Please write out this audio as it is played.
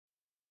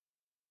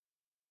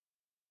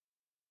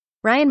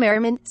Ryan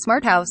Merriman,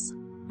 Smart House.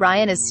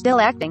 Ryan is still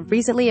acting,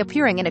 recently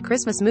appearing in a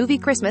Christmas movie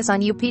Christmas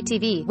on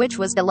UPTV, which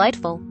was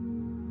delightful.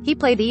 He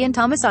played Ian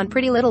Thomas on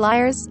Pretty Little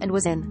Liars, and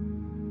was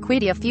in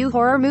quite a few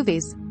horror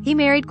movies. He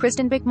married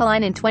Kristen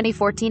Bickmeline in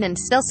 2014 and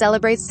still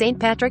celebrates St.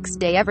 Patrick's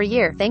Day every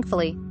year,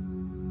 thankfully.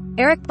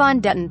 Eric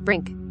Von Detten,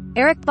 Brink.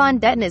 Eric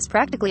Von Detten is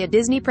practically a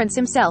Disney prince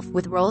himself,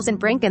 with roles in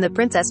Brink and the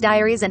Princess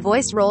Diaries and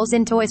voice roles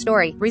in Toy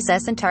Story,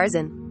 Recess and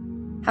Tarzan.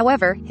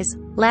 However, his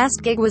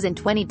last gig was in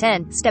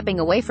 2010, stepping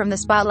away from the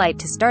spotlight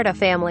to start a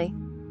family.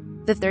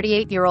 The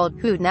 38-year-old,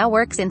 who now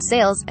works in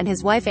sales, and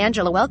his wife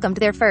Angela welcomed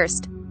their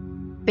first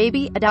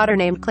baby, a daughter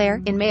named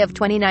Claire, in May of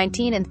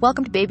 2019 and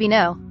welcomed baby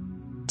No.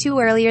 2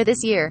 earlier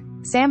this year.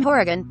 Sam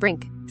Horrigan,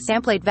 Brink.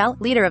 Sam played Val,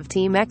 leader of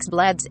Team X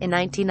Bloods, in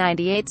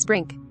 1998's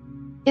Brink.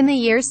 In the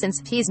years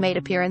since, he's made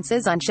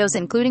appearances on shows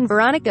including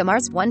Veronica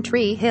Mars, One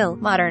Tree Hill,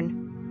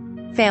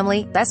 Modern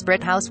Family,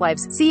 Desperate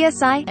Housewives,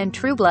 CSI, and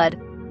True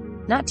Blood.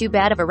 Not too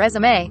bad of a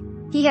resume.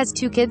 He has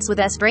 2 kids with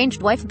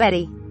estranged wife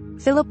Betty.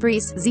 Philip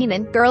Reese,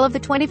 Zenon, Girl of the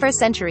 21st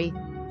Century.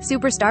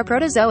 Superstar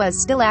Protozoa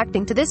is still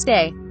acting to this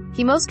day.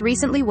 He most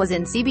recently was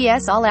in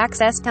CBS All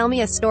Access Tell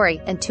Me a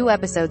Story, and 2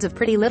 episodes of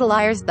Pretty Little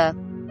Liars. The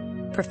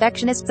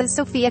Perfectionists as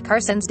Sophia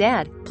Carson's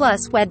dad.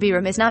 Plus, Wedby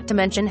is not to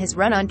mention his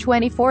run on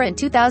 24 in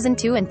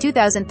 2002 and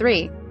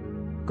 2003.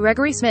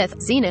 Gregory Smith,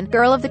 Zenon,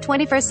 Girl of the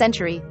 21st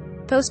Century.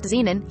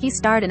 Post-Zenon, he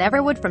starred in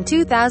Everwood from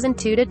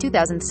 2002 to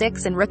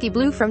 2006 and Rookie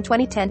Blue from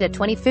 2010 to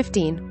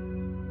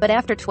 2015. But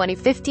after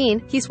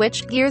 2015, he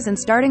switched gears and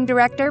starring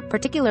director,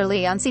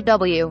 particularly on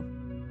CW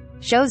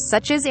shows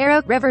such as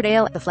Arrow,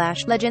 Riverdale, The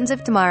Flash, Legends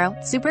of Tomorrow,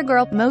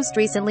 Supergirl. Most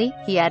recently,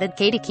 he added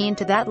Katie Keene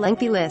to that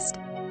lengthy list.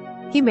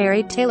 He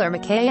married Taylor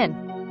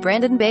McKay,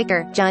 Brandon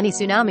Baker, Johnny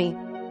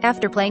Tsunami.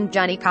 After playing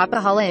Johnny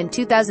Capahala in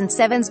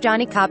 2007's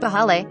Johnny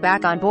Capahala,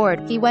 Back on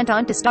Board, he went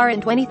on to star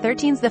in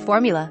 2013's The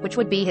Formula, which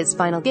would be his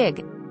final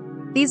gig.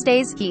 These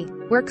days, he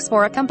works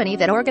for a company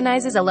that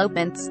organizes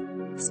elopements.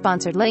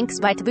 Sponsored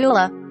links by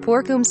Taboola,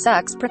 Porkum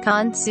Sucks,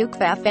 Prakan,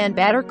 Sukfaf and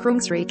Batter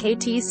Krungsri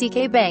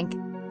KTCK Bank.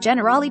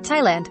 Generali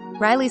Thailand,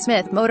 Riley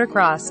Smith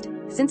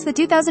Motorcrossed. Since the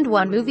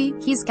 2001 movie,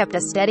 he's kept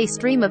a steady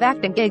stream of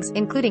acting gigs,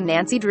 including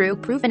Nancy Drew,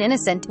 Proven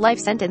Innocent, Life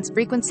Sentence,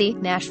 Frequency,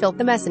 Nashville,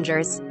 The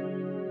Messengers,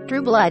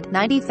 True Blood,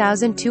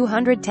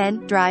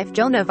 90,210, Drive,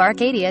 Joan of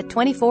Arcadia,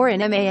 24 in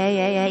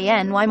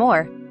MAAAANY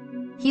more.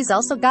 He's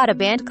also got a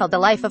band called The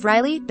Life of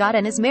Riley,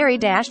 and is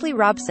married to Ashley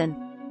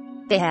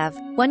Robson. They have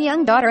 1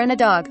 young daughter and a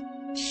dog.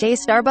 Shay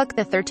Starbuck,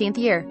 the 13th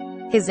year.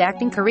 His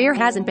acting career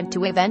hasn't been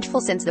too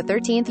eventful since the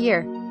 13th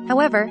year.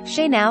 However,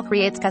 Shay now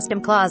creates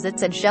custom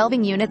closets and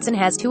shelving units and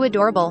has 2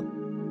 adorable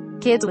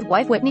kids with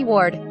wife Whitney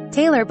Ward.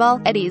 Taylor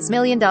Ball, Eddie's $1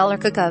 Million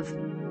Cook-Off.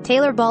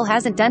 Taylor Ball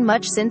hasn't done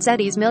much since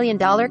Eddie's $1 Million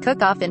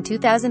Cook-Off in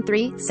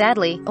 2003,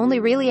 sadly, only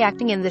really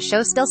acting in the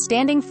show Still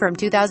Standing from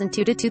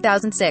 2002 to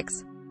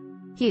 2006.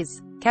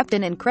 He's kept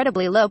an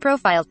incredibly low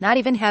profile, not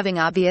even having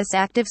obvious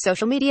active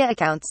social media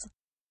accounts.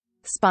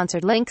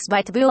 Sponsored links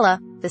by Taboola.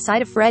 The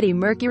side of Freddie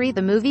Mercury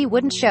the movie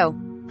wouldn't show.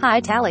 Hi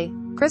Tally.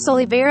 Chris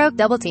Oliveira,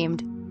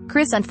 double-teamed.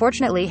 Chris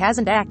unfortunately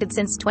hasn't acted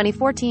since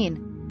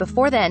 2014.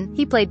 Before then,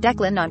 he played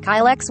Declan on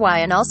Kyle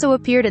XY and also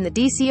appeared in the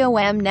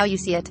DCOM Now You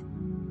See It.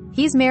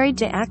 He's married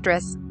to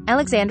actress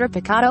Alexandra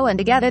Picotto and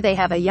together they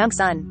have a young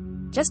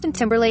son. Justin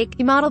Timberlake,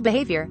 model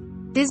behavior.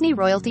 Disney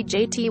royalty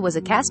JT was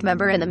a cast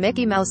member in the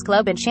Mickey Mouse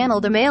Club and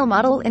channeled a male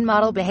model in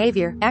model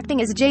behavior,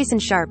 acting as Jason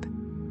Sharp.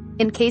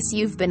 In case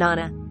you've been on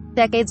a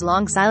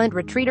decades-long silent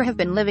retreat or have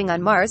been living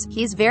on Mars,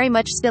 he's very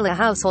much still a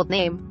household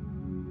name.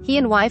 He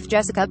and wife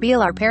Jessica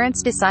Biel are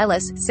parents to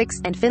Silas,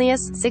 6, and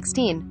Phineas,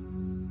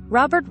 16.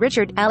 Robert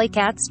Richard, Alley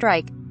Cat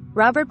Strike.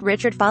 Robert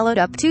Richard followed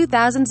up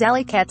 2000's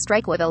Alley Cat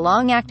Strike with a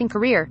long acting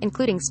career,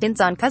 including stints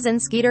on Cousin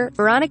Skeeter,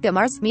 Veronica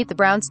Mars, Meet the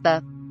Browns,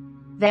 The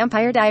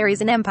Vampire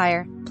Diaries and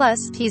Empire.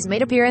 Plus, he's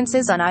made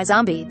appearances on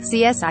iZombie,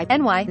 CSI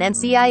NY,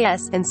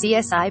 NCIS, and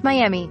CSI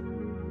Miami.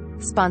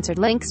 Sponsored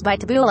links by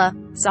Taboola.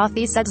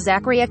 Sothi Sud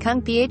Zachariah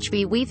Kung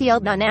PHB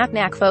Weithield Nanak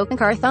Nak Folk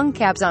Karthung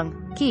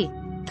Kabzung. Key.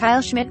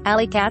 Kyle Schmidt,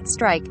 Alley Cat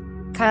Strike.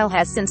 Kyle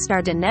has since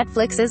starred in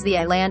Netflix's The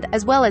Island,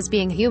 as well as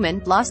Being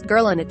Human, Lost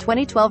Girl in a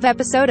 2012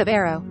 episode of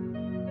Arrow.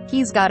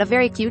 He's got a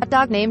very cute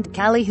dog named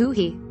Callie who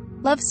he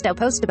loves to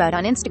post about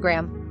on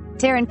Instagram.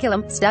 Taran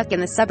Killam, Stuck in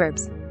the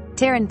Suburbs.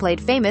 Taran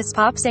played famous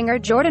pop singer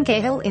Jordan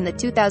Cahill in the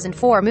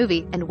 2004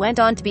 movie, and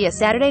went on to be a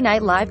Saturday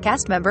Night Live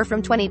cast member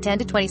from 2010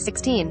 to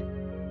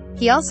 2016.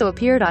 He also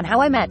appeared on How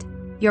I Met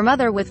Your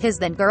Mother with his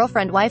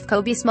then-girlfriend wife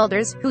Kobe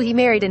Smulders, who he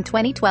married in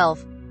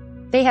 2012.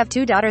 They have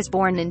 2 daughters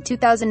born in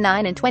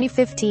 2009 and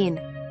 2015.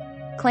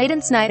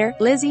 Clayton Snyder,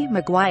 Lizzie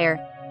McGuire.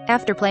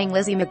 After playing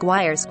Lizzie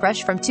McGuire's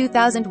crush from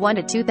 2001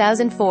 to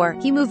 2004,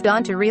 he moved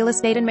on to real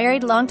estate and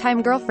married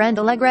longtime girlfriend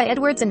Allegra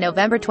Edwards in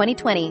November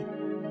 2020.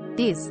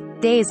 These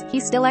days, he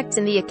still acts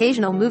in the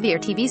occasional movie or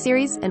TV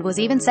series, and was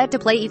even set to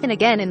play Ethan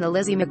again in the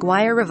Lizzie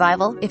McGuire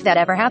revival, if that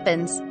ever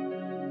happens.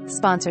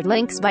 Sponsored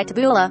links by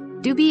Taboola.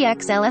 Dubi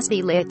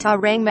XLSD Le Ta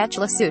Rang Mech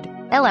La Sud.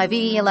 LIVE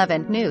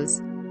 11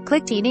 News.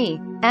 Click Tini.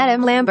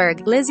 Adam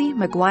Lamberg, Lizzie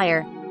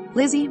McGuire.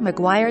 Lizzie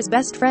McGuire's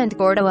best friend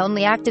Gordo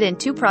only acted in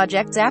 2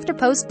 projects after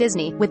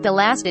post-Disney, with the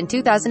last in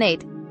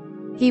 2008.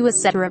 He was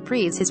set to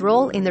reprise his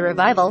role in the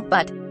revival,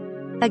 but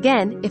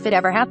again, if it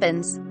ever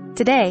happens.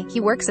 Today, he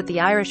works at the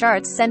Irish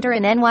Arts Centre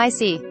in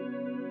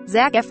NYC.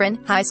 Zac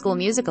Efron, High School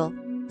Musical.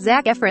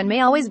 Zac Efron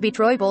may always be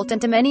Troy Bolton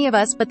to many of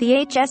us, but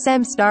the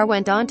HSM star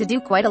went on to do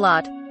quite a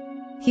lot.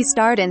 He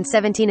starred in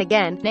 17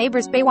 Again,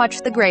 Neighbours,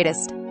 Baywatch, The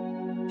Greatest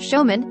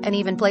Showman, and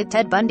even played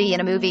Ted Bundy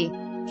in a movie.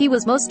 He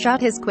was most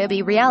shot his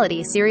Quibi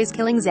reality series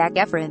Killing Zac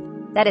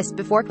Efron. That is,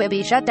 before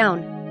Quibi shut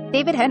down.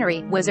 David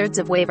Henry, Wizards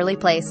of Waverly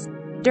Place.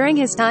 During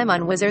his time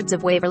on Wizards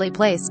of Waverly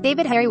Place,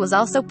 David Henry was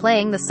also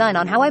playing the son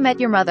on How I Met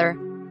Your Mother.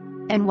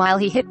 And while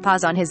he hit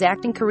pause on his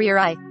acting career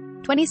in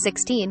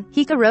 2016,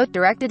 he co-wrote,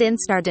 directed and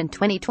starred in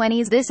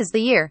 2020's This Is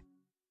the Year.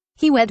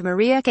 He wed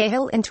Maria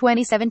Cahill in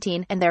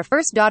 2017, and their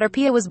first daughter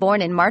Pia was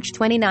born in March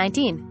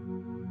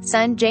 2019.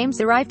 Son James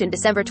arrived in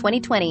December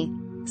 2020.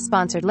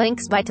 Sponsored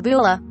links by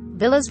Taboola.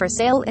 Villas for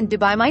sale in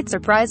Dubai might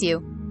surprise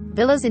you.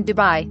 Villas in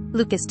Dubai.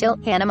 Lucas Till,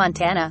 Hannah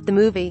Montana, the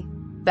movie.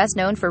 Best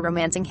known for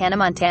romancing Hannah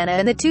Montana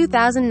in the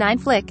 2009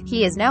 flick,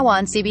 he is now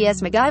on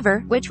CBS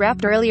MacGyver, which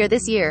wrapped earlier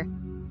this year.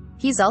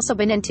 He's also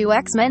been in 2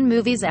 X-Men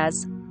movies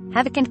as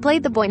Havoc and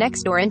played the boy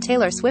next door in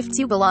Taylor Swift's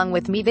You Belong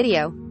With Me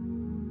video.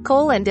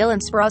 Cole and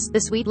Dylan Sprouse,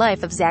 The Sweet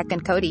Life of Zac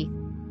and Cody.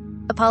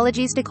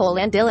 Apologies to Cole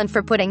and Dylan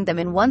for putting them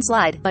in one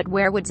slide, but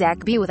where would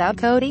Zac be without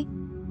Cody?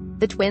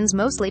 The twins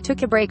mostly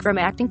took a break from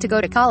acting to go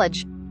to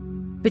college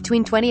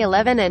between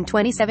 2011 and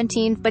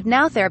 2017, but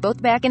now they're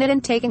both back in it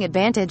and taking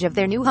advantage of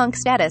their new hunk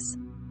status.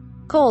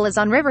 Cole is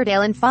on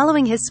Riverdale and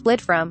following his split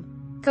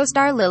from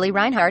co-star Lily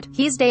Reinhart,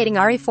 he's dating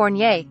Ari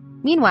Fournier.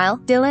 Meanwhile,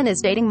 Dylan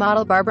is dating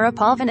model Barbara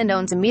Palvin and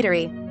owns a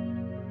meadery.